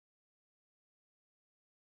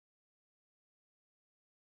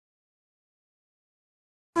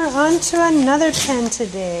We're on to another pen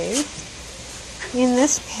today. In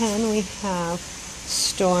this pen we have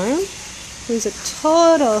Storm, who's a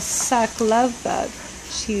total suck love bug.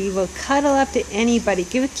 She will cuddle up to anybody,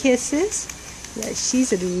 give her kisses. Yeah,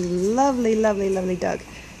 she's a lovely, lovely, lovely dog.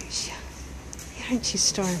 Aren't you,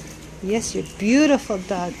 Storm? Yes, you're a beautiful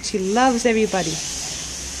dog. She loves everybody.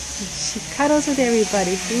 She cuddles with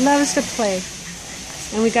everybody, loves to play.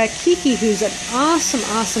 And we got Kiki, who's an awesome,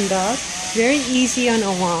 awesome dog. Very easy on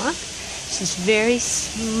a walk. She's very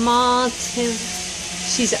small, too.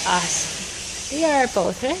 She's awesome. They are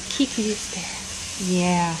both, right? Kiki is there.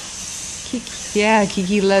 Yeah.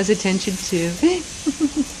 Kiki loves attention, too.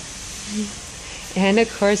 And, of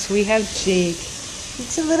course, we have Jake.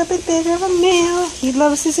 He's a little bit bigger of a male. He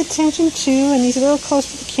loves his attention, too, and he's a little close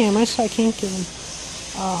to the camera, so I can't get him.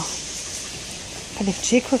 Oh. But if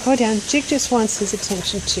Jake will go down, Jake just wants his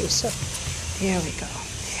attention, too, so there we go.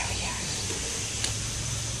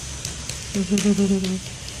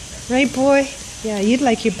 Right, boy? Yeah, you'd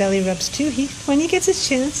like your belly rubs too. When he gets a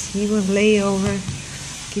chance, he will lay over,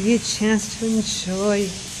 give you a chance to enjoy.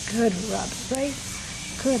 Good rub, right?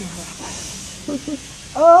 Good rub.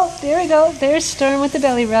 Oh, there we go. There's Storm with the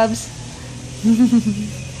belly rubs.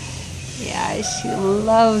 Yeah, she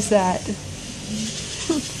loves that.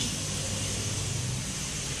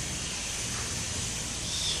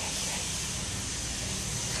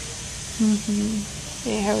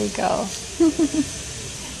 There we go.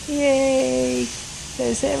 Yay!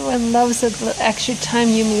 Because everyone loves the extra time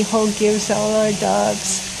Yumi Ho gives all our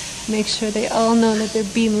dogs. Make sure they all know that they're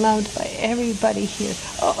being loved by everybody here.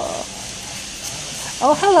 Oh,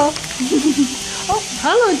 hello. Oh,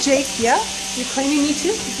 hello, Jake. Yeah? You're claiming me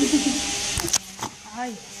too?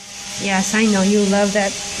 Hi. Yes, I know. You love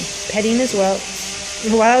that petting as well.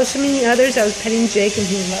 While I was filming the others, I was petting Jake and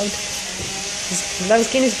he loves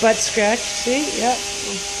getting his butt scratched. See? Yeah.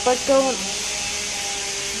 Butt going.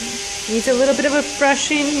 Needs a little bit of a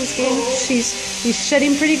brushing. He's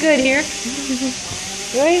shedding pretty good here.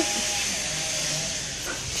 Right?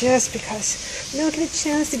 Just because we don't get a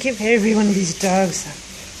chance to give every one of these dogs the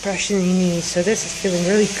brushing he needs. So this is feeling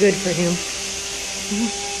really good for him.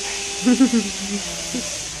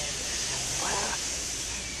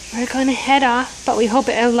 Well, we're going to head off, but we hope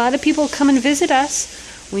a lot of people come and visit us.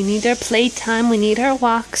 We need our playtime. We need our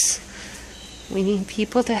walks. We need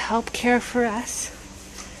people to help care for us.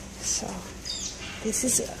 So, this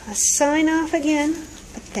is a sign off again.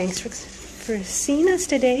 But thanks for seeing us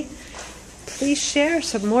today. Please share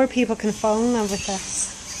so more people can fall in love with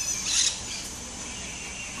us.